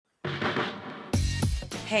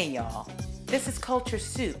Hey y'all, this is Culture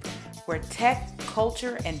Soup, where tech,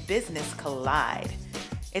 culture, and business collide.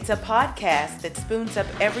 It's a podcast that spoons up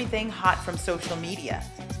everything hot from social media.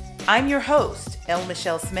 I'm your host, L.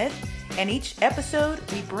 Michelle Smith, and each episode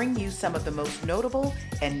we bring you some of the most notable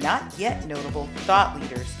and not yet notable thought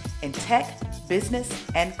leaders in tech, business,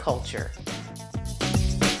 and culture.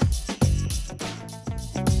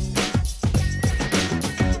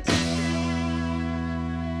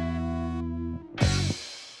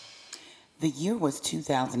 The year was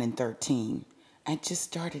 2013. I just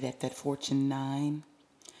started at that Fortune 9.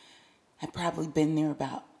 I'd probably been there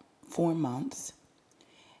about 4 months.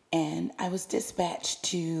 And I was dispatched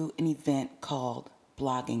to an event called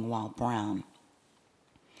Blogging While Brown.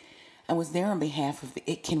 I was there on behalf of the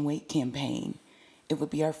It Can Wait campaign. It would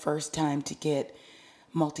be our first time to get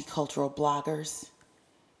multicultural bloggers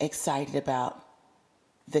excited about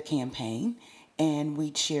the campaign, and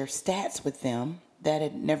we'd share stats with them that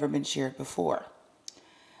had never been shared before.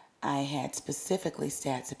 I had specifically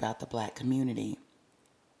stats about the Black community.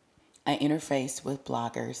 I interfaced with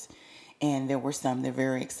bloggers, and there were some that were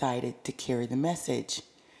very excited to carry the message.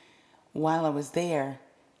 While I was there,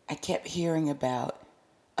 I kept hearing about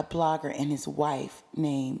a blogger and his wife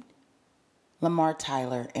named Lamar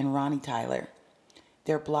Tyler and Ronnie Tyler.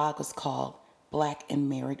 Their blog was called Black and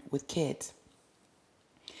Married with Kids.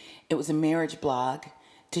 It was a marriage blog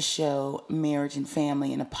to show marriage and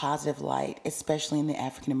family in a positive light, especially in the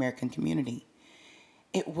African American community.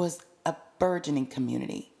 It was a burgeoning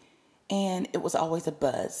community, and it was always a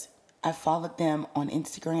buzz. I followed them on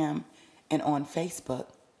Instagram and on Facebook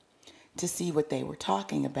to see what they were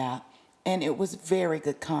talking about, and it was very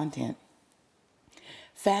good content.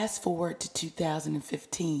 Fast forward to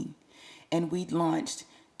 2015, and we'd launched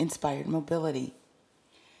Inspired Mobility.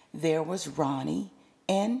 There was Ronnie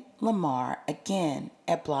and Lamar again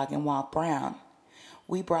at Blogging While Brown.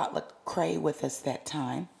 We brought Lecrae with us that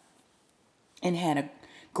time and had a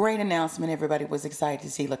great announcement. Everybody was excited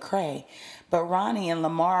to see Lecrae, but Ronnie and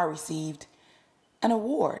Lamar received an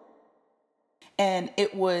award, and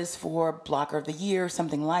it was for Blogger of the Year,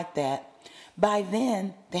 something like that. By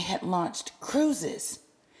then, they had launched cruises.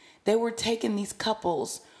 They were taking these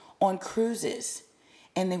couples on cruises,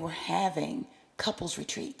 and they were having couples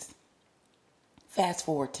retreats. Fast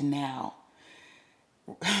forward to now,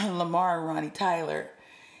 Lamar and Ronnie Tyler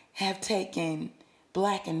have taken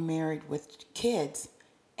Black and Married with Kids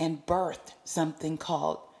and birthed something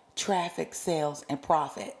called Traffic, Sales, and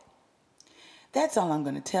Profit. That's all I'm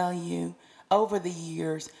going to tell you. Over the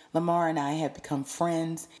years, Lamar and I have become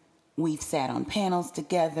friends. We've sat on panels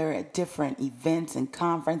together at different events and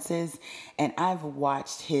conferences, and I've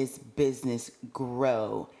watched his business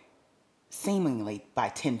grow seemingly by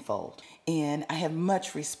tenfold. And I have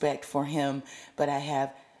much respect for him, but I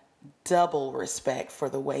have double respect for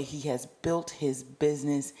the way he has built his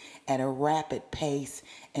business at a rapid pace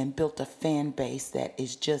and built a fan base that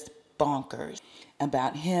is just bonkers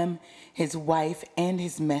about him, his wife, and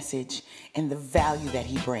his message and the value that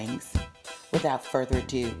he brings. Without further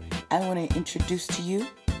ado, I want to introduce to you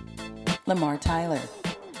Lamar Tyler,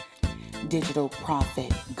 digital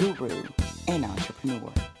profit guru and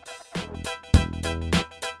entrepreneur.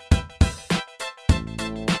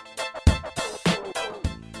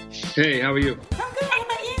 Hey, how are you? I'm good. How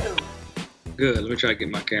about you? Good. Let me try to get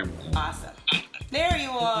my camera on. Awesome. There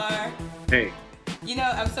you are. Hey. You know,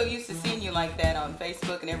 I'm so used to seeing you like that on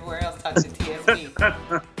Facebook and everywhere else talking to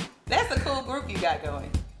TSP. That's a cool group you got going.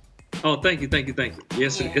 Oh, thank you.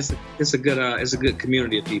 Yes, yeah. It's a good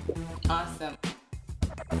community of people. Awesome.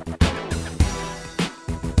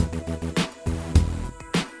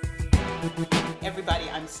 Everybody,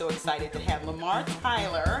 I'm so excited to have Lamar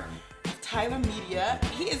Tyler, Tyler Media.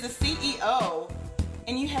 He is the CEO,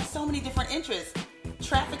 and you have so many different interests.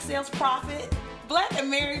 Traffic, Sales, Profit, Black and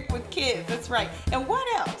Married with Kids. That's right. And what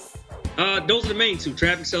else? Those are the main two: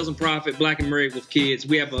 Traffic, Sales, and Profit, Black and Married with Kids.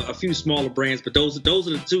 We have a few smaller brands, but those are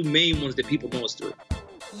the two main ones that people know us through.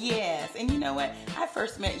 Yes, and you know what? I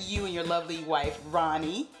first met you and your lovely wife,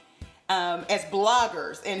 Ronnie, as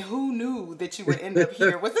bloggers, and who knew that you would end up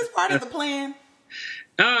here? Was this part of the plan?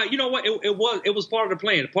 You know what? It was part of the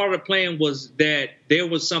plan. Part of the plan was that there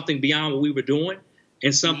was something beyond what we were doing,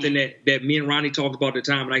 and something that me and Ronnie talked about at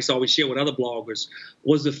the time, and I used to always share with other bloggers,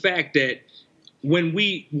 was the fact that when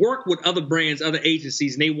we work with other brands, other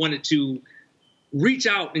agencies, and they wanted to reach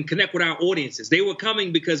out and connect with our audiences, they were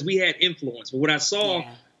coming because we had influence. But what I saw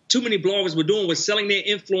too many bloggers were doing was selling their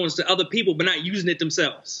influence to other people, but not using it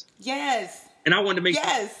themselves. Yes. And I wanted to make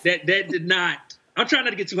sure that did not. I'm trying not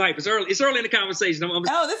to get too hype. It's early in the conversation.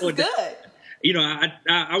 This is good. You know,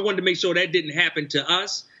 I wanted to make sure that didn't happen to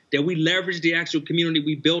us. that we leverage the actual community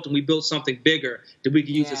we built, and we built something bigger that we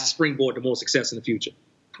can use Yeah. as a springboard to more success in the future.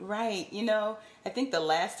 Right. I think the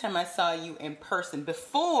last time I saw you in person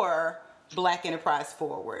before Black Enterprise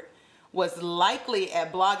Forward was likely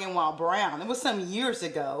at Blogging While Brown. It was some years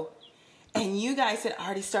ago. And you guys had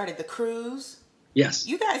already started the cruise. Yes.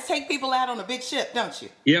 You guys take people out on a big ship, don't you?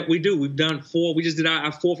 Yeah, we do. We've done 4. We just did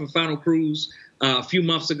our 4th and final cruise a few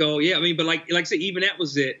months ago. Yeah, I mean, but like I said, even that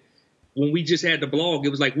was it. When we just had the blog, it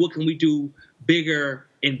was like, what can we do bigger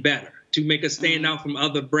and better to make us stand out from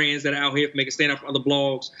other brands that are out here, to make us stand out from other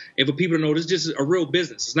blogs, and for people to know this is just a real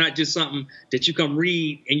business. It's not just something that you come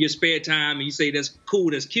read in your spare time and you say that's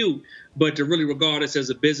cool, that's cute, but to really regard us as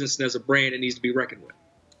a business and as a brand that needs to be reckoned with.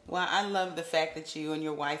 Well, I love the fact that you and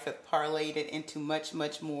your wife have parlayed it into much,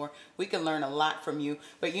 much more. We can learn a lot from you.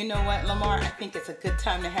 But you know what, Lamar? I think it's a good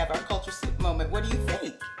time to have our Culture Soup moment. What do you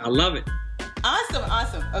think? I love it.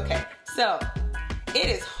 Awesome. Okay, so it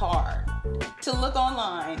is hard to look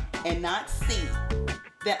online and not see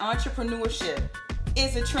that entrepreneurship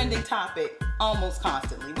is a trending topic almost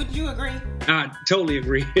constantly. Would you agree? I totally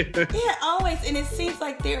agree. Yeah, always. And it seems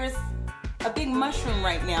like there is a big mushroom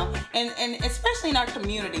right now, and especially in our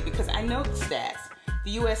community, because I know the stats.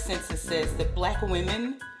 The U.S. Census says that Black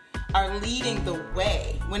women are leading the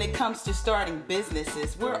way when it comes to starting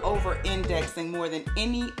businesses. We're over-indexing more than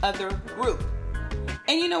any other group.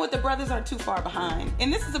 And you know what? The brothers aren't too far behind.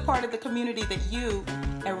 And this is a part of the community that you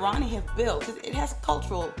and Ronnie have built. It has a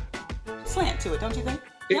cultural slant to it, don't you think?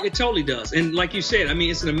 It totally does. And like you said, I mean,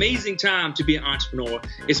 it's an amazing time to be an entrepreneur,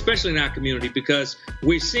 especially in our community, because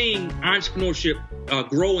we're seeing entrepreneurship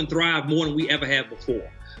grow and thrive more than we ever have before.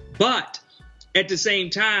 But at the same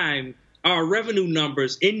time, our revenue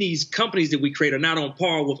numbers in these companies that we create are not on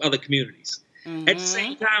par with other communities. Mm-hmm. At the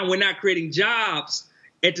same time, we're not creating jobs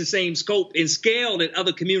at the same scope and scale that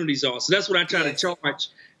other communities are. So that's what I try to charge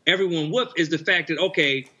everyone with, is the fact that,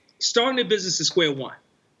 okay, starting a business is square one.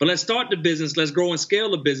 But let's start the business, let's grow and scale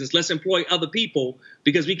the business, let's employ other people,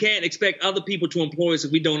 because we can't expect other people to employ us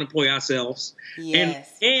if we don't employ ourselves.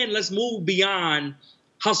 Yes. And let's move beyond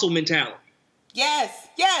hustle mentality. Yes.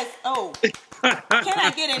 Oh, can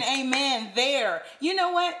I get an amen there? You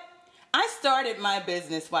know what? I started my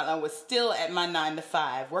business while I was still at my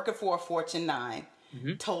 9-to-5, working for a Fortune 9.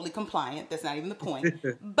 Mm-hmm. Totally compliant. That's not even the point.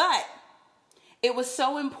 But it was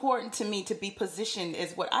so important to me to be positioned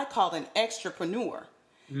as what I call an extrapreneur.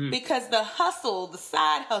 Because the hustle, the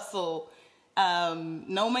side hustle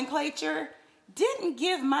nomenclature didn't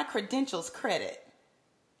give my credentials credit.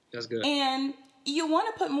 That's good. And you want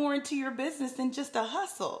to put more into your business than just a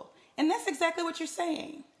hustle. And that's exactly what you're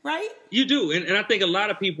saying, right? You do. And I think a lot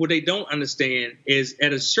of people, they don't understand is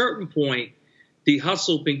at a certain point, the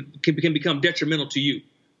hustle can become detrimental to you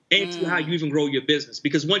and to how you even grow your business.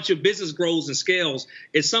 Because once your business grows and scales,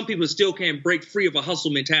 some people still can't break free of a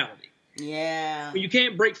hustle mentality. Yeah. When you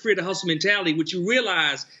can't break free of the hustle mentality, what you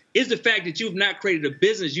realize is the fact that you've not created a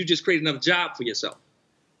business, you just created another job for yourself.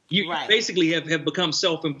 You basically have become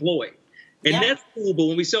self-employed. And that's cool, but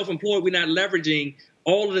when we self-employed, we're not leveraging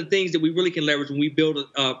all of the things that we really can leverage when we build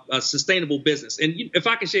a sustainable business. And if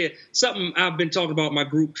I can share something I've been talking about in my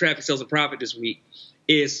group, Traffic, Sales, and Profit this week,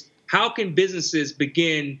 is how can businesses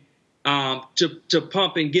begin to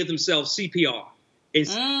pump and give themselves CPR?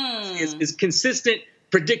 It's consistent,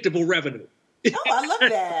 predictable revenue. Oh, I love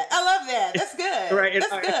that. That's good. Right. That's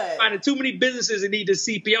good. I'm finding too many businesses that need the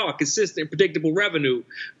CPR, consistent, predictable revenue,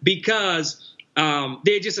 because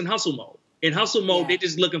they're just in hustle mode. In hustle mode, they're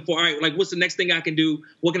just looking for, all right, like, what's the next thing I can do?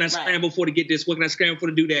 What can I scramble for to get this? What can I scramble for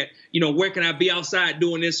to do that? You know, where can I be outside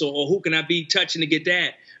doing this? Or who can I be touching to get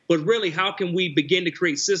that? But really, how can we begin to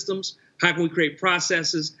create systems? How can we create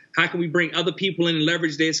processes? How can we bring other people in and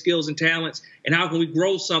leverage their skills and talents? And how can we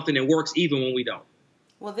grow something that works even when we don't?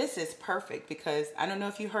 Well, this is perfect, because I don't know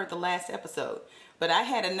if you heard the last episode, but I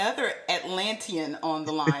had another Atlantean on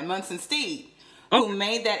the line, Munson Steve, who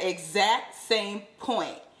made that exact same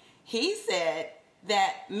point. He said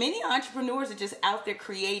that many entrepreneurs are just out there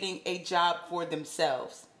creating a job for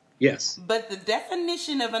themselves. Yes. But the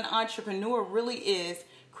definition of an entrepreneur really is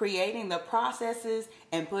creating the processes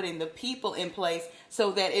and putting the people in place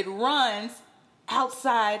so that it runs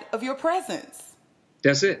outside of your presence.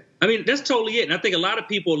 That's it. I mean, that's totally it. And I think a lot of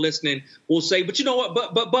people listening will say, but you know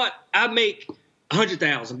what, but I make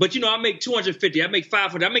 100,000, but I make 250, I make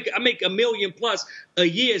 500, I make $1 million plus a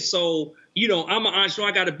year. So, I'm an entrepreneur,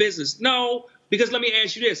 I got a business. No, because let me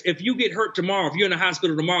ask you this. If you get hurt tomorrow, if you're in the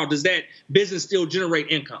hospital tomorrow, does that business still generate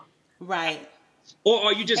income? Right. Or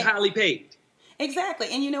are you just highly paid? Exactly.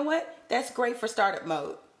 And you know what? That's great for startup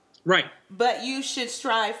mode. Right. But you should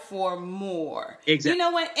strive for more. Exactly. You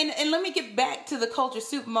know what? And let me get back to the culture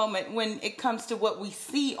soup moment when it comes to what we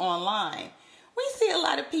see online. We see a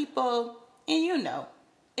lot of people, and you know,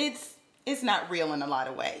 it's not real in a lot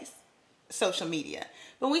of ways, social media.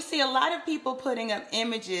 But we see a lot of people putting up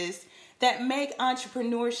images that make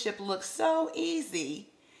entrepreneurship look so easy.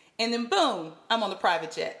 And then boom, I'm on the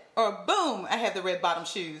private jet. Or boom, I have the red bottom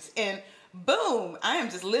shoes. And boom, I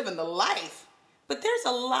am just living the life. But there's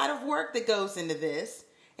a lot of work that goes into this,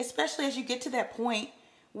 especially as you get to that point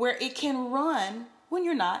where it can run when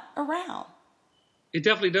you're not around. It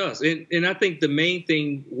definitely does. And I think the main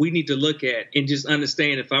thing we need to look at and just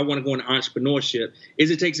understand if I want to go into entrepreneurship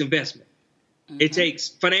is it takes investment. Mm-hmm. It takes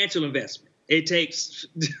financial investment. It takes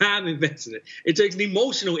time investment. It takes an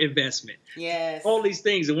emotional investment. Yes. All these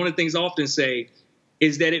things. And one of the things I often say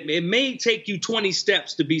is that it may take you 20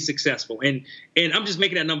 steps to be successful. And I'm just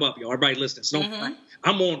making that number up, y'all. Everybody listening. So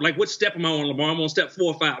I'm on, like, what step am I on, Lamar? I'm on step 4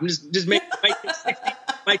 or 5. I'm just making, might take 60,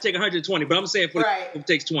 might take 120, but I'm saying it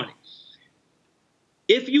takes 20.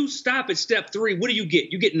 If you stop at step 3, what do you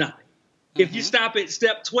get? You get nothing. If you stop at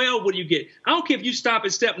step 12, what do you get? I don't care if you stop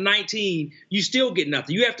at step 19, you still get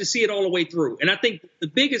nothing. You have to see it all the way through. And I think the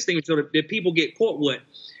biggest thing that people get caught with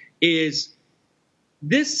is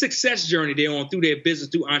this success journey they're on through their business,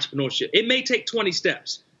 through entrepreneurship. It may take 20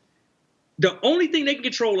 steps. The only thing they can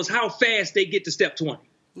control is how fast they get to step 20.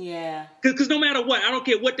 Yeah. Because no matter what, I don't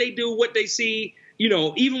care what they do, what they see, you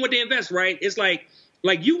know, even what they invest, right? It's like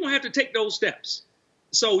you won't have to take those steps.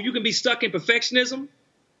 So you can be stuck in perfectionism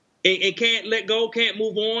and can't let go, can't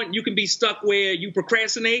move on. You can be stuck where you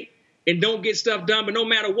procrastinate and don't get stuff done. But no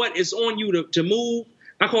matter what, it's on you to move.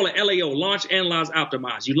 I call it LAO, launch, analyze,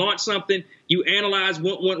 optimize. You launch something, you analyze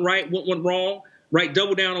what went right, what went wrong, right?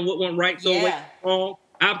 Double down on what went right, throw away wrong,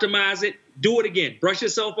 optimize it, do it again. Brush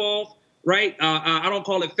yourself off, right? I don't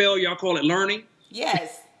call it failure, I call it learning.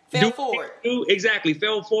 Yes, fail forward. Exactly,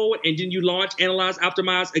 fail forward, and then you launch, analyze,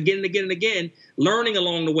 optimize again and again and again, learning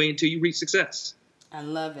along the way until you reach success. I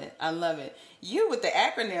love it. I love it. You with the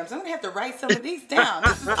acronyms, I'm going to have to write some of these down.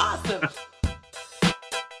 This is awesome.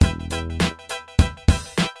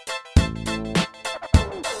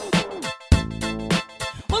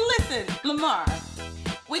 Lamar,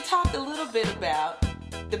 we talked a little bit about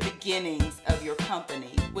the beginnings of your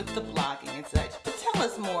company with the blogging and such, but tell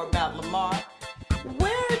us more about Lamar.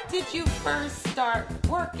 Where did you first start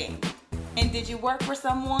working? And did you work for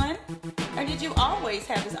someone? Or did you always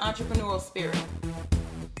have this entrepreneurial spirit?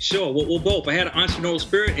 Sure. Well, both. I had an entrepreneurial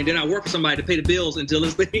spirit, and then I worked for somebody to pay the bills until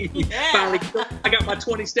this thing finally, I got my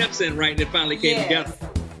 20 steps in right, and it finally came together.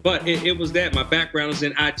 But it was that. My background is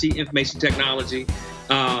in IT, information technology.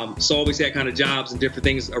 So always had kind of jobs and different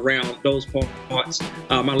things around those parts.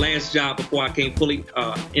 My last job before I came fully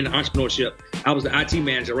into entrepreneurship, I was the IT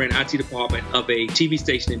manager, ran the IT department of a TV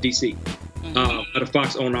station in D.C., at a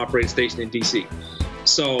Fox-owned operated station in D.C.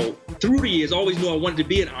 So through the years, I always knew I wanted to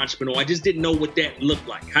be an entrepreneur. I just didn't know what that looked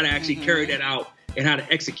like, how to actually carry that out and how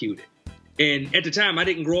to execute it. And at the time, I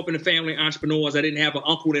didn't grow up in a family of entrepreneurs. I didn't have an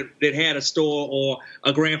uncle that had a store or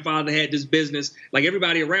a grandfather that had this business. Like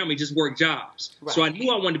everybody around me just worked jobs. Right. So I knew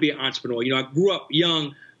I wanted to be an entrepreneur. You know, I grew up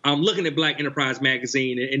young, looking at Black Enterprise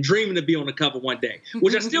magazine and dreaming to be on the cover one day,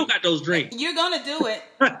 which I still got those dreams. You're going to do it.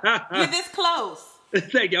 You're this close.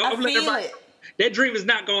 Thank you. I feel it. That dream is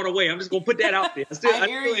not going away. I'm just going to put that out there. I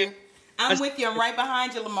hear you. I'm with you. I'm right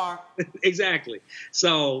behind you, Lamar. Exactly.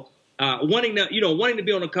 So wanting to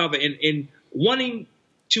be on the cover and wanting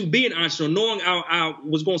to be an entrepreneur, knowing I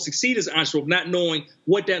was going to succeed as an entrepreneur, not knowing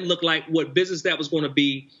what that looked like, what business that was going to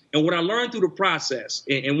be. And what I learned through the process,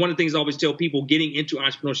 and one of the things I always tell people getting into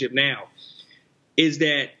entrepreneurship now, is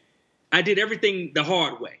that I did everything the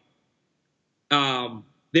hard way.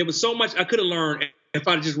 There was so much I could have learned if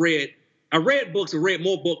I just read. I read books and read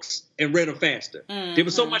more books and read them faster. There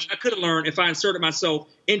was so much I could have learned if I inserted myself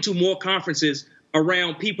into more conferences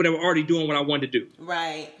around people that were already doing what I wanted to do.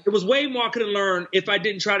 Right. There was way more I could have learned if I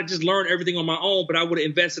didn't try to just learn everything on my own, but I would have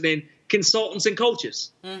invested in consultants and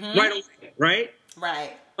coaches right away, right?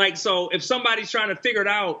 Right. Like, so if somebody's trying to figure it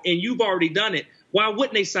out and you've already done it, why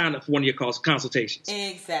wouldn't they sign up for one of your consultations?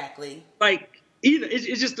 Exactly. Like,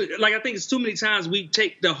 it's just like, I think it's too many times we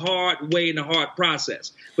take the hard way and the hard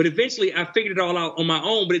process. But eventually I figured it all out on my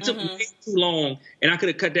own, but it took me way too long and I could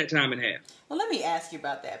have cut that time in half. Well, let me ask you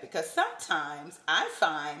about that, because sometimes I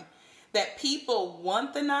find that people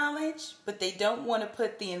want the knowledge, but they don't want to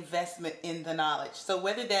put the investment in the knowledge. So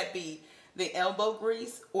whether that be the elbow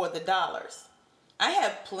grease or the dollars. I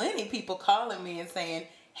have plenty of people calling me and saying,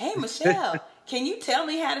 hey, Michelle, can you tell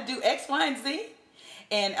me how to do X, Y, and Z?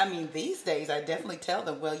 And I mean, these days I definitely tell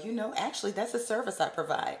them, well, actually that's a service I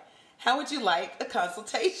provide. how would you like a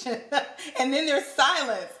consultation? And then there's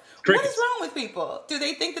silence. Crickets. What is wrong with people? Do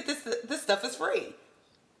they think that this stuff is free?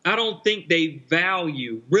 I don't think they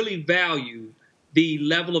really value the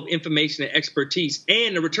level of information and expertise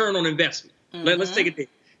and the return on investment. Let's take it there.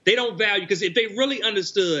 They don't value, because if they really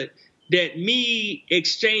understood that me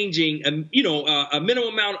exchanging a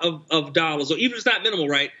minimum amount of dollars, or even if it's not minimal,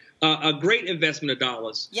 right? A great investment of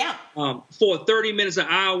dollars. Yeah. For 30 minutes, an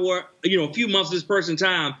hour, a few months of this person's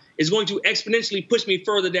time is going to exponentially push me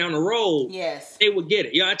further down the road. Yes. They would get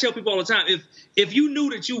it. I tell people all the time, if you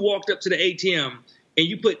knew that you walked up to the ATM and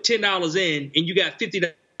you put $10 in and you got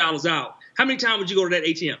 $50 out, how many times would you go to that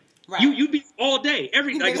ATM? Right. You'd be all day,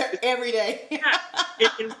 every day. Every day. Yeah.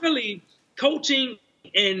 And really coaching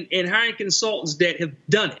and hiring consultants that have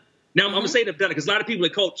done it. Now, I'm going to say they've done it because a lot of people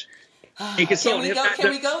that coach and consult.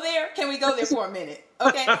 Can we go there? Can we go there for a minute?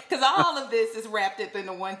 Okay, because all of this is wrapped up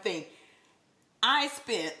into one thing. I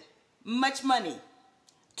spent much money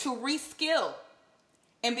to reskill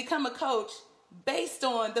and become a coach based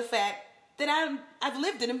on the fact that I've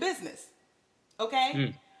lived it in business.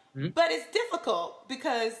 Okay? But it's difficult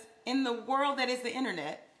because in the world that is the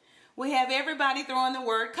internet, we have everybody throwing the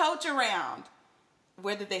word coach around,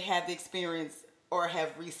 whether they have the experience or have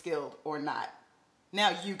reskilled or not.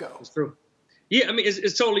 Now you go. It's true. Yeah, I mean,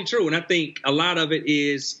 it's totally true. And I think a lot of it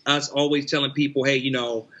is us always telling people, hey,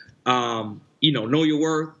 know your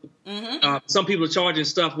worth. Some people are charging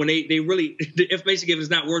stuff when they really, the information given is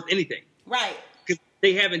not worth anything. Right. Because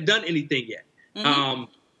they haven't done anything yet.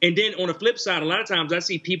 And then on the flip side, a lot of times I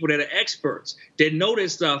see people that are experts that know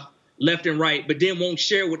this stuff left and right, but then won't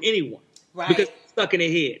share with anyone. Right. Because they're stuck in their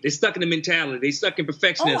head. They're stuck in the mentality. They're stuck in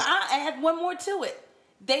perfectionism. Oh, I add one more to it.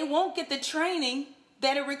 They won't get the training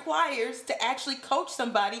that it requires to actually coach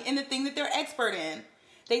somebody in the thing that they're expert in.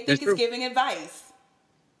 They think it's giving advice.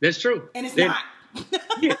 That's true. And it's not.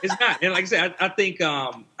 Yeah, it's not. And like I said, I think,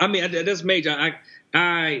 that's major.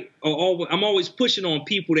 I'm always pushing on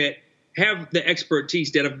people that have the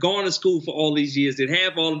expertise, that have gone to school for all these years, that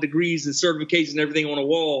have all the degrees and certifications and everything on the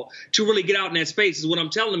wall, to really get out in that space. Is what I'm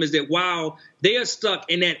telling them is that while they are stuck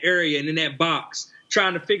in that area and in that box,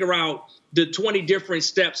 trying to figure out the 20 different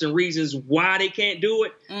steps and reasons why they can't do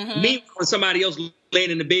it, meanwhile somebody else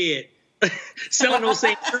laying in the bed selling those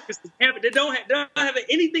same services, they don't have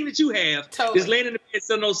anything that you have, is laying in the bed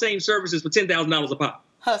selling those same services for $10,000 a pop.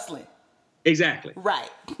 Hustling. Exactly. Right.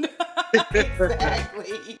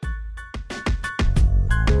 Exactly.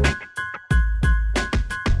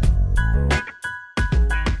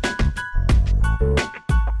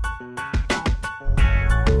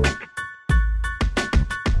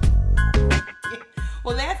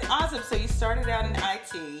 Well, that's awesome. So you started out in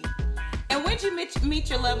IT. And when did you meet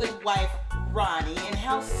your lovely wife, Ronnie? And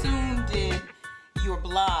how soon did your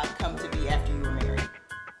blog come to be after you were married?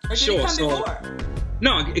 Or did it come before?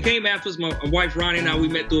 No, it came after my wife, Ronnie, and I. We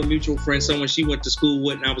met through a mutual friend, someone she went to school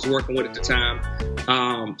with and I was working with at the time.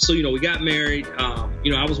 So, we got married.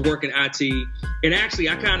 I was working IT. And actually,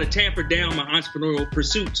 I kind of tampered down my entrepreneurial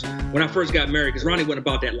pursuits when I first got married because Ronnie wasn't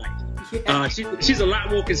about that life. Yeah. She's a lot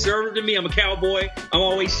more conservative than me. I'm a cowboy. I'm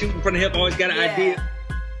always shooting from the hip. Always got an idea.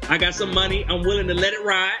 I got some money. I'm willing to let it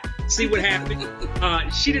ride, see what happens.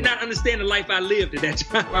 She did not understand the life I lived at that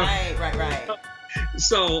time. Right.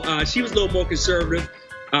 So she was a little more conservative.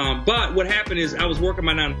 But what happened is I was working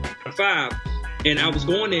my 9 to 5, and I was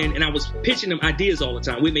going in and I was pitching them ideas all the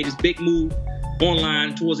time. We made this big move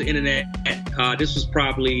online towards the internet. This was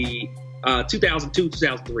probably 2002,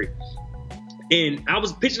 2003. And I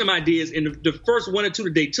was pitching them ideas, and the first 1 or 2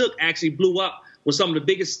 that they took actually blew up with some of the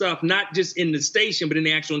biggest stuff, not just in the station, but in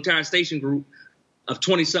the actual entire station group of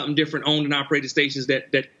 20-something different owned and operated stations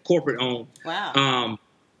that corporate owned. Wow.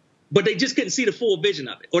 But they just couldn't see the full vision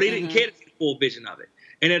of it, or they didn't care to see the full vision of it.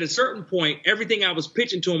 And at a certain point, everything I was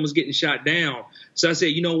pitching to them was getting shot down. So I said,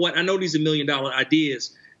 you know what? I know these are $1 million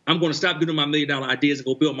ideas. I'm going to stop doing my $1 million ideas and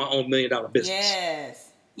go build my own $1 million business. Yes.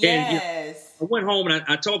 And, I went home and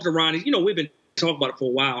I talked to Ronnie. We've been talking about it for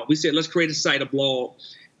a while. We said, let's create a site, a blog.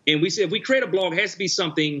 And we said, if we create a blog, it has to be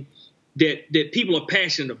something that people are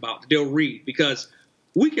passionate about, that they'll read. Because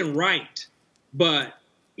we can write, but,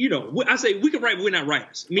 I say we can write, but we're not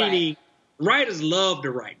writers. Meaning, writers love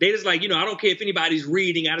to write. They just like, I don't care if anybody's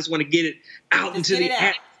reading. I just want to get it out into the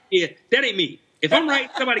atmosphere. That ain't me. If I'm writing,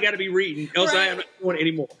 somebody got to be reading, else I am not doing it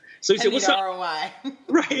anymore. So he said, what's something? ROI.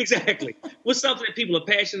 Right, exactly. What's something that people are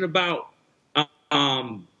passionate about?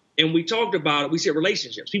 And we talked about it. We said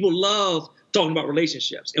relationships. People love talking about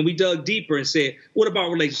relationships. And we dug deeper and said, what about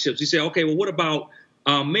relationships? We said, okay, well, what about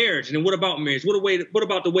marriage? And then what about marriage? What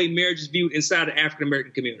about the way marriage is viewed inside the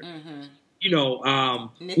African-American community?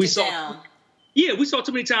 We saw Yeah, we saw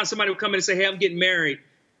too many times somebody would come in and say, "Hey, I'm getting married."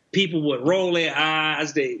 People would roll their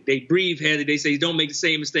eyes. They breathe heavy. They say, "Don't make the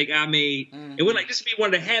same mistake I made." Mm-hmm. And we're like, "This would be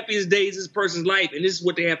one of the happiest days of this person's life, and this is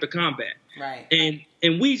what they have to combat." Right.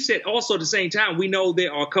 And we said also at the same time, we know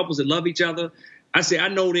there are couples that love each other. I say I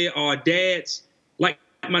know there are dads like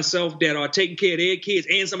myself that are taking care of their kids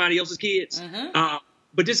and somebody else's kids. Mm-hmm.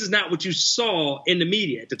 But this is not what you saw in the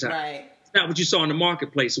media at the time. Right. It's not what you saw in the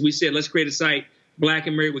marketplace. So we said, let's create a site,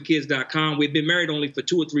 blackandmarriedwithkids.com. We've been married only for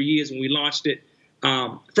 2 or 3 years when we launched it.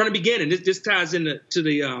 From the beginning, this ties into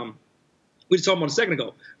we were talking about a second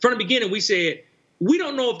ago. From the beginning, we said, we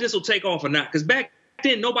don't know if this will take off or not. Because back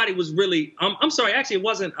then, nobody was really, I'm sorry, actually, it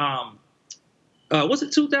wasn't, was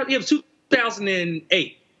it 2000? It was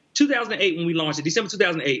 2008. 2008 when we launched it, December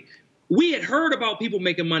 2008. We had heard about people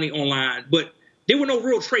making money online, but there were no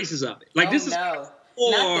real traces of it. Like this is not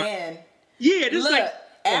then. Yeah, this Look, is like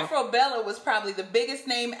Afro-Bella was probably the biggest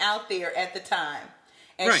name out there at the time.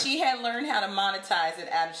 And right. She had learned how to monetize it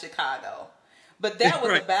out of Chicago. But that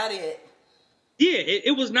was right. about it. Yeah,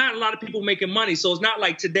 it was not a lot of people making money. So it's not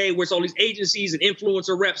like today where it's all these agencies and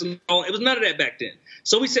influencer reps and all. It was none of that back then.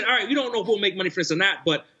 So we said, all right, we don't know if we'll make money for this or not.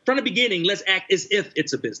 But from the beginning, let's act as if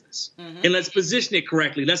it's a business. Mm-hmm. And let's position it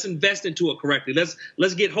correctly. Let's invest into it correctly. Let's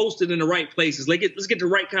get hosted in the right places. Let's get the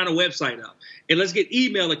right kind of website up. And let's get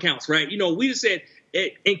email accounts, right? You know, we just said,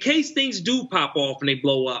 in case things do pop off and they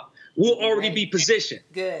blow up, we'll already be positioned.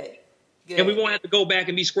 Good. And we won't have to go back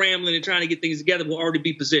and be scrambling and trying to get things together. We'll already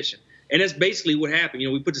be positioned. And that's basically what happened. You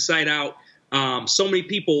know, we put the site out. So many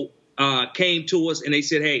people came to us and they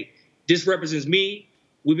said, hey, this represents me.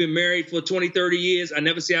 We've been married for 20, 30 years. I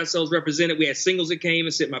never see ourselves represented. We had singles that came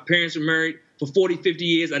and said, my parents were married for 40, 50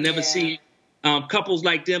 years. I never see couples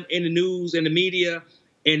like them in the news and the media.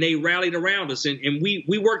 And they rallied around us. And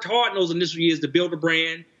we worked hard in those initial years to build a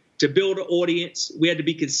brand, to build an audience. We had to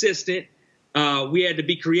be consistent. We had to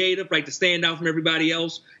be creative, like to stand out from everybody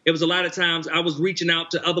else. It was a lot of times I was reaching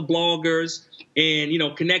out to other bloggers and, you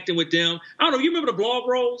know, connecting with them. I don't know. You remember the blog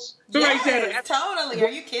rolls? Yes, totally. Are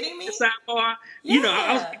you kidding me? Sidebar. Yeah. You know,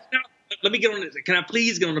 I was reaching out. Let me get on this. Can I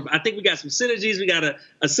please get on the, I think we got some synergies. We got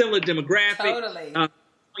a similar demographic. Totally. On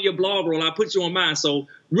your blog roll, I put you on mine. So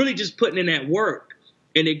really just putting in that work.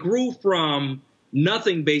 And it grew from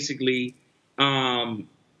nothing, basically,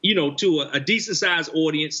 you know, to a decent sized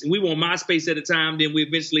audience. And we were on MySpace at the time. Then we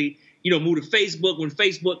eventually, you know, moved to Facebook when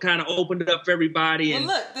Facebook kind of opened it up for everybody. And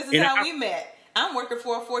well, look, this is how we met. I'm working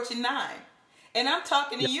for a Fortune 9 and I'm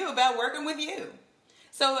talking to you about working with you.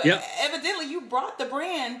 So evidently you brought the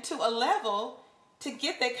brand to a level to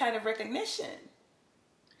get that kind of recognition.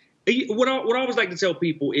 What I always like to tell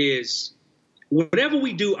people is whatever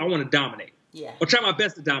we do, I want to dominate. Yeah. Or try my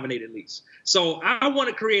best to dominate at least. So I want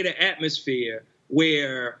to create an atmosphere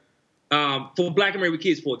where, for Black and Married with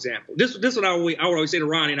Kids, for example, this is what I would always say to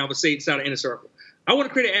Ronnie, and I would say inside of Inner Circle. I want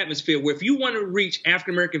to create an atmosphere where if you want to reach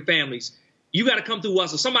African American families, you got to come through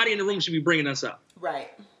us, or somebody in the room should be bringing us up. Right.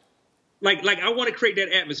 Like I want to create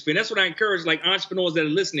that atmosphere. And that's what I encourage, like entrepreneurs that are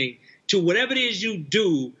listening to whatever it is you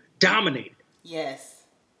do, dominate it. Yes.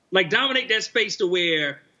 Like dominate that space to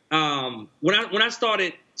where when I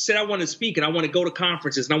said I want to speak and I want to go to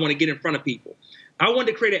conferences and I want to get in front of people, I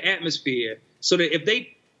wanted to create an atmosphere so that if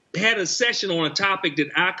they had a session on a topic that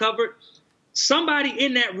I covered, somebody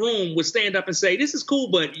in that room would stand up and say, this is cool,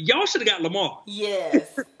 but y'all should have got Lamar.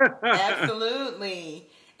 Yes, absolutely.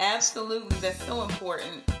 Absolutely. That's so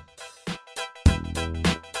important.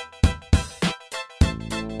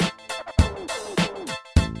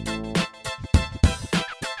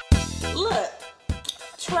 Look,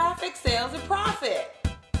 traffic, sales, and profit.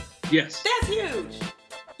 Yes. That's huge.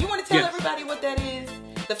 You want to tell everybody what that is?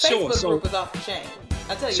 The Facebook group is off the chain.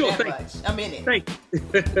 I'll tell you that much. I'm in it. Thank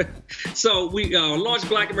you. So we launched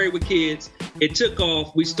Black and Married with Kids. It took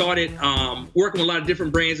off. We started working with a lot of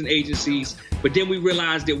different brands and agencies, but then we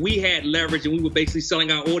realized that we had leverage and we were basically selling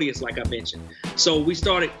our audience, like I mentioned. So we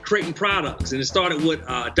started creating products, and it started with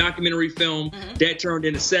documentary film that turned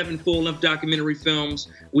into 7 full-length documentary films.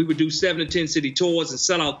 We would do 7 to 10 city tours and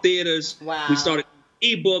sell out theaters. Wow. We started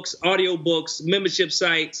ebooks, audiobooks, membership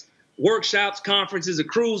sites, workshops, conferences, a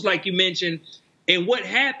cruise, like you mentioned. And what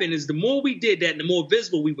happened is the more we did that and the more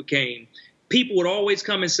visible we became, people would always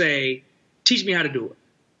come and say, teach me how to do it.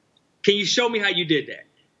 Can you show me how you did that?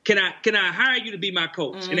 Can I hire you to be my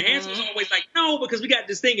coach? And the answer was always like, no, because we got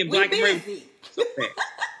this thing in Black and Married.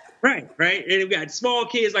 Right. And we got small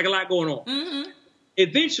kids, like a lot going on.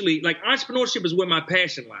 Eventually, like entrepreneurship is where my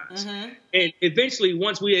passion lies. And eventually,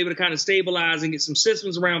 once we were able to kind of stabilize and get some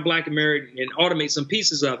systems around Black and Married and automate some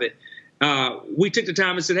pieces of it, we took the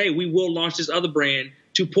time and said, hey, we will launch this other brand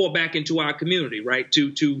to pour back into our community, right?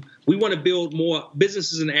 We want to build more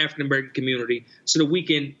businesses in the African American community so that we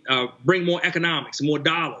can bring more economics, more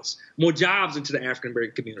dollars, more jobs into the African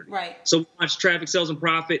American community. Right. So we launched Traffic, Sales, and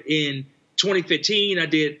Profit in 2015. I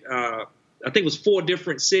did, I think it was 4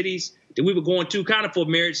 different cities that we were going to, kind of for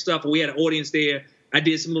marriage stuff. We had an audience there. I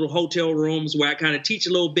did some little hotel rooms where I kind of teach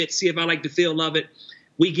a little bit, see if I like the feel of it.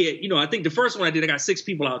 We get, I think the first one I did, I got 6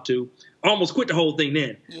 people out to. Almost quit the whole thing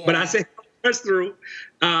then. Yeah. But I said, press through.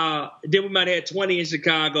 Then we might have had 20 in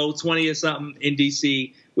Chicago, 20 or something in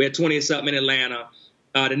D.C. We had 20 or something in Atlanta.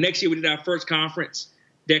 The next year we did our first conference.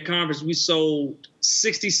 That conference, we sold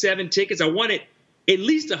 67 tickets. I wanted at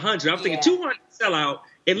least 100. I was thinking 200 sell out,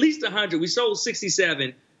 at least 100. We sold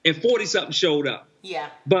 67 and 40-something showed up. Yeah.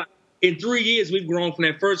 But in 3 years, we've grown from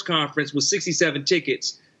that first conference with 67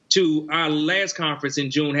 tickets to our last conference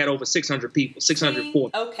in June had over 600 people,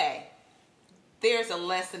 640. Okay. There's a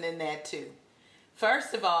lesson in that too.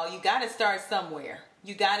 First of all, you got to start somewhere.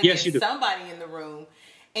 You got to get somebody in the room.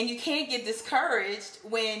 And you can't get discouraged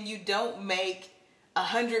when you don't make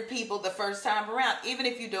 100 people the first time around, even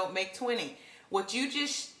if you don't make 20. What you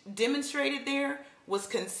just demonstrated there was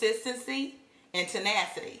consistency and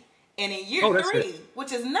tenacity. And in year 3,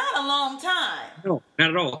 which is not a long time. No, not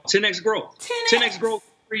at all. 10x growth. 10x growth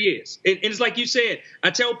in 3 years. And it's like you said, I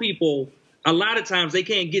tell people a lot of times they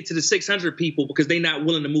can't get to the 600 people because they're not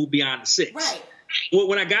willing to move beyond the 6. Right. Well,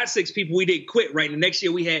 when I got 6 people, we didn't quit, right? And the next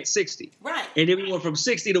year we had 60. Right. And then we went from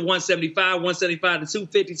 60 to 175, 175 to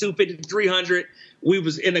 250, 250 to 300. We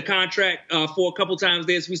was in the contract for a couple times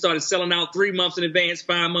there. So we started selling out 3 months in advance,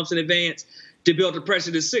 5 months in advance to build the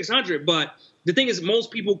pressure to 600. But the thing is,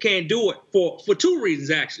 most people can't do it for 2 reasons,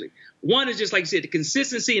 actually. One is just like you said, the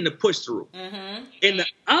consistency and the push through. Mm-hmm. And the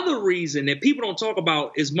other reason that people don't talk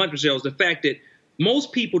about as much, Michelle, is the fact that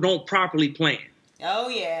most people don't properly plan. Oh,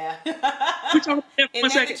 yeah. We talk about that for 1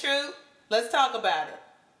 second. Isn't that the truth? Let's talk about it.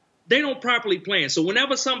 They don't properly plan. So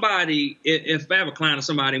whenever somebody, if I have a client or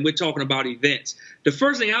somebody and we're talking about events, the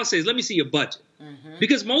first thing I'll say is, let me see your budget. Mm-hmm.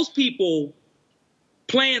 Because most people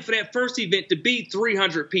plan for that first event to be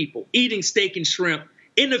 300 people eating steak and shrimp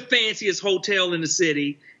in the fanciest hotel in the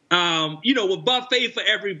city, with buffet for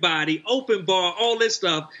everybody, open bar, all this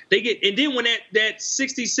stuff. And then when that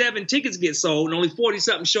 67 tickets get sold and only 40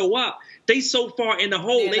 something show up, they so far in the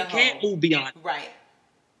hole, they can't move beyond. Right.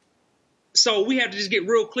 So we have to just get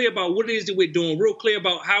real clear about what it is that we're doing, real clear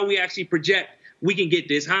about how we actually project we can get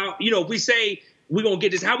this. How, if we say we're going to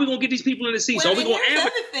get this, how we going to get these people in the seats? Well, so here's the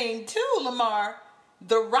other thing too, Lamar,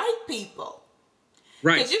 the right people.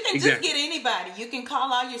 Right. Because you can just get anybody. You can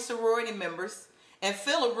call out your sorority members and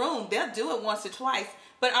fill a room. They'll do it once or twice.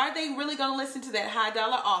 But are they really going to listen to that high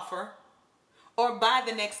dollar offer or buy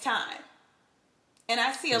the next time? And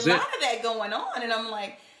I see a lot of that going on. And I'm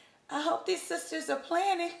like, I hope these sisters are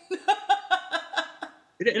planning.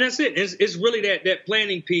 And that's it. It's really that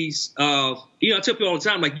planning piece of, I tell people all the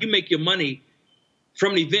time, like, you make your money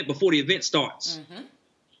from the event before the event starts. Mm-hmm.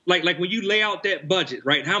 Like when you lay out that budget,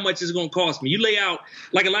 right? How much is it going to cost me? You lay out,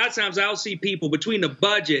 like a lot of times I'll see people between the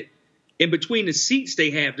budget and between the seats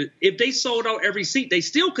they have, if they sold out every seat, they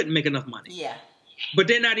still couldn't make enough money. Yeah. But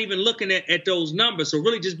they're not even looking at those numbers. So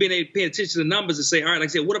really just paying attention to the numbers and say, all right, like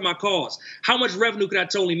I said, what are my costs? How much revenue could I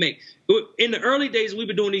totally make? In the early days we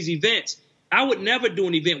were doing these events, I would never do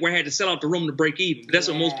an event where I had to sell out the room to break even. But that's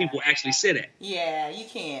what most people actually sit at. Yeah, you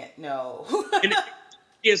can't. No. And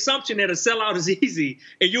the assumption that a sellout is easy,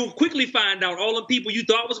 and you'll quickly find out all the people you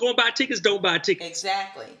thought was going to buy tickets don't buy tickets.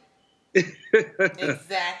 Exactly.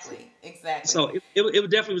 Exactly. So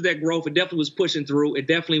it definitely was that growth. It definitely was pushing through. It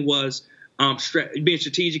definitely was being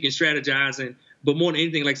strategic and strategizing. But more than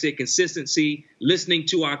anything, like I said, consistency, listening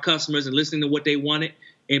to our customers and listening to what they wanted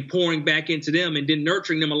and pouring back into them and then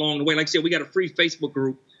nurturing them along the way. Like I said, we got a free Facebook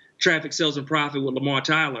group, Traffic, Sales, and Profit with Lamar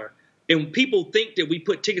Tyler. And people think that we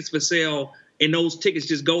put tickets for sale and those tickets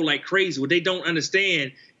just go like crazy. What they don't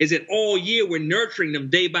understand is that all year we're nurturing them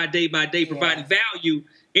day by day by day, providing value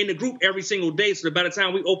in the group every single day. So that by the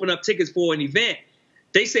time we open up tickets for an event,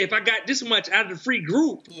 they say, if I got this much out of the free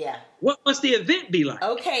group, what must the event be like?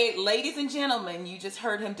 Okay, ladies and gentlemen, you just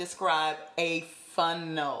heard him describe a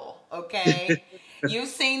funnel, okay? You've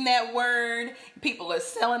seen that word. People are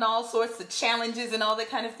selling all sorts of challenges and all that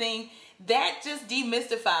kind of thing. That just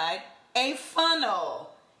demystified a funnel.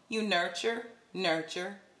 You nurture,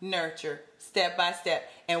 step by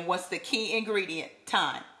step. And what's the key ingredient?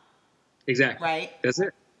 Time. Exactly. Right? That's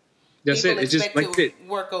it. That's People it. It's just like to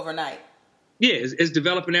work overnight. Yeah, it's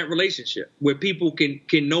developing that relationship where people can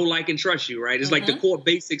know, like, and trust you, right? It's like the core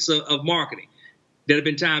basics of marketing. that have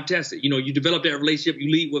been time tested. You develop that relationship, you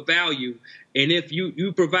lead with value. And if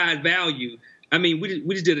you provide value, I mean,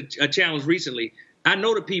 we just did a challenge recently. I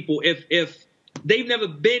know the people, if they've never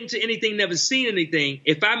been to anything, never seen anything,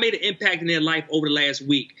 if I made an impact in their life over the last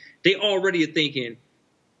week, they already are thinking,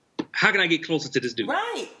 how can I get closer to this dude?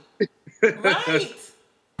 Right. Right.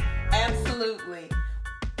 Absolutely.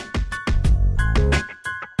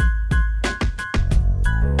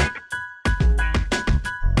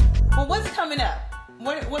 Well, what's coming up?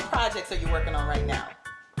 What projects are you working on right now?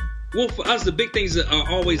 Well, for us, the big things are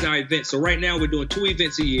always our events. So right now we're doing 2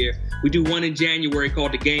 events a year. We do one in January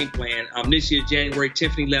called the Game Plan. This year, January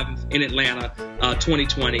 10th and 11th in Atlanta,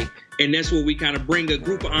 2020. And that's where we kind of bring a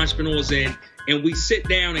group of entrepreneurs in and we sit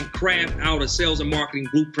down and craft out a sales and marketing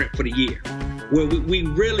blueprint for the year. Where we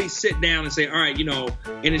really sit down and say, all right,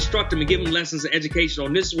 and instruct them and give them lessons and education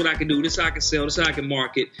on this is what I can do, this is how I can sell, this is how I can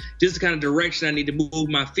market, this is the kind of direction I need to move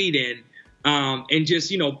my feet in, and just,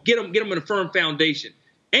 get them in a firm foundation.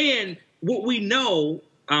 And what we know,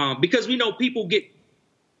 because we know people get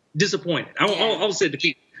disappointed. I'll say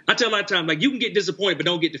defeated. I tell a lot of times, like, you can get disappointed, but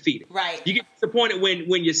don't get defeated. Right. You get disappointed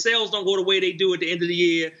when your sales don't go the way they do at the end of the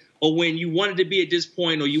year, or when you wanted to be at this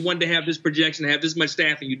point, or you wanted to have this projection, have this much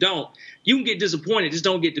staff, and you don't. You can get disappointed, just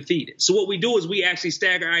don't get defeated. So what we do is we actually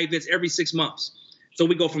stagger our events every 6 months. So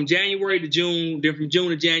we go from January to June, then from June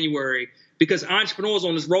to January, because entrepreneurs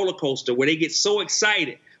on this roller coaster where they get so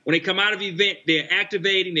excited. When they come out of the event, they're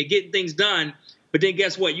activating, they're getting things done. But then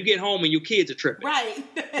guess what? You get home and your kids are tripping. Right.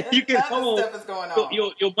 You get home, stuff is going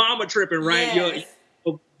on. Your mama tripping, right? Yes.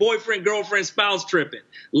 Your boyfriend, girlfriend, spouse tripping.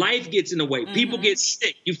 Life gets in the way. Mm-hmm. People get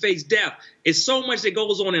sick. You face death. It's so much that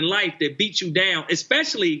goes on in life that beats you down,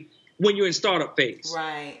 especially when you're in startup phase.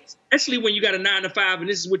 Right. Especially when you got a 9 to 5 and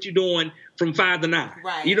this is what you're doing from 5 to 9.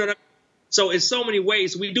 Right. You know what I mean? So it's so many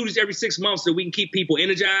ways. We do this every 6 months so we can keep people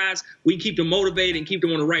energized, we can keep them motivated, and keep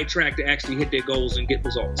them on the right track to actually hit their goals and get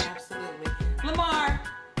results. Absolutely. Lamar,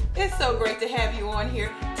 it's so great to have you on here.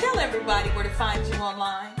 Tell everybody where to find you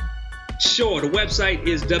online. Sure. The website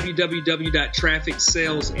is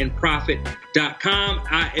www.trafficsalesandprofit.com.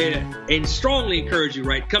 I strongly encourage you,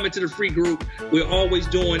 right? Come into the free group. We're always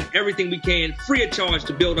doing everything we can free of charge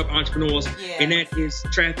to build up entrepreneurs. Yes. And that is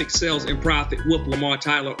Traffic, Sales, and Profit with Lamar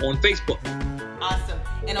Tyler on Facebook. Awesome.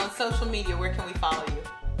 And on social media, where can we follow you?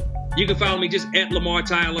 You can follow me just at Lamar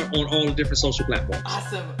Tyler on all the different social platforms.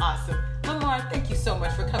 Awesome. Awesome. Lamar, thank you so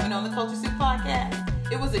much for coming on the Culture Soup Podcast.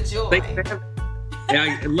 It was a joy. Thank you.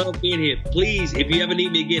 Yeah, I love being here. Please, if you ever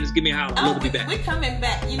need me again, just give me a holler. I'd love to be back. We're coming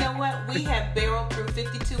back. You know what? We have barreled through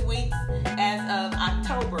 52 weeks as of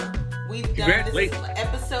October. We've done this is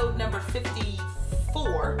episode number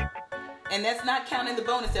 54. And that's not counting the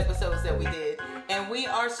bonus episodes that we did. And we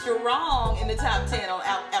are strong in the top 10 on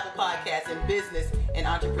Apple Podcasts in business and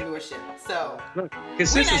entrepreneurship. So,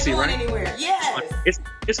 consistency, we're not right? going anywhere. Yes.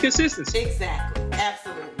 It's consistency. Exactly.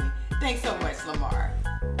 Absolutely. Thanks so much, Lamar.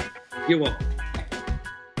 You're welcome.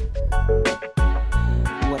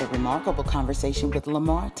 What a remarkable conversation with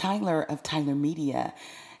Lamar Tyler of Tyler Media,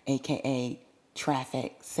 aka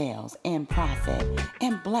Traffic, Sales, and Profit,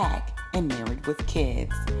 and Black and Married with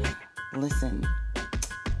Kids. Listen,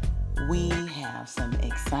 we have some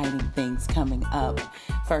exciting things coming up.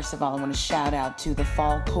 First of all, I want to shout out to the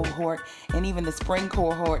fall cohort and even the spring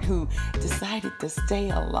cohort who decided to stay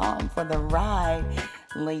along for the ride.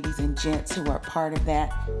 Ladies and gents who are part of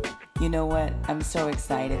that, you know what? I'm so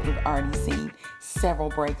excited. We've already seen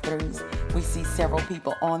several breakthroughs. We see several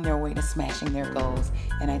people on their way to smashing their goals,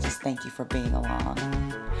 and I just thank you for being along.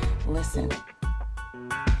 Listen,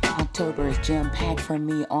 October is jam-packed for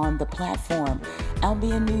me on the platform. I'll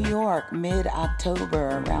be in New York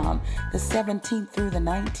mid-October around the 17th through the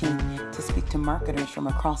 19th to speak to marketers from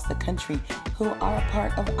across the country who are a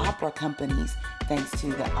part of opera companies, thanks to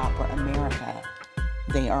the Opera America.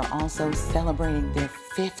 They are also celebrating their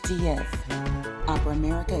 50th. Opera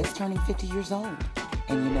America is turning 50 years old.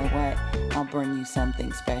 And you know what? I'll bring you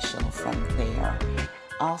something special from there.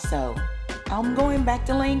 Also, I'm going back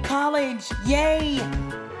to Lane College. Yay!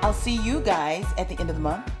 I'll see you guys at the end of the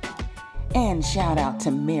month. And shout out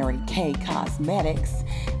to Mary Kay Cosmetics.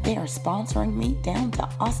 They are sponsoring me down to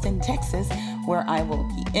Austin, Texas, where I will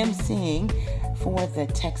be emceeing for the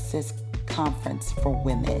Texas Conference for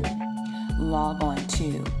Women. Log on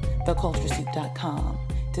to theculturesoup.com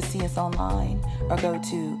to see us online, or go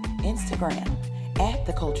to Instagram at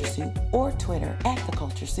The Culture Soup, or Twitter at The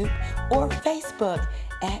Culture Soup, or Facebook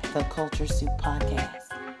at The Culture Soup Podcast.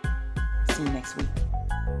 See you next week.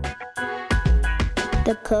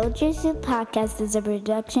 The Culture Soup Podcast is a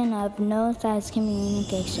production of No Size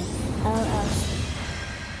Communication, LLC.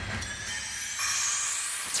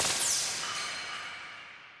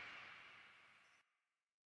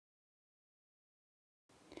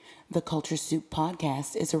 The Culture Soup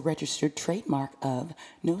Podcast is a registered trademark of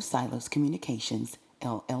No Silos Communications,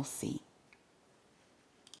 LLC.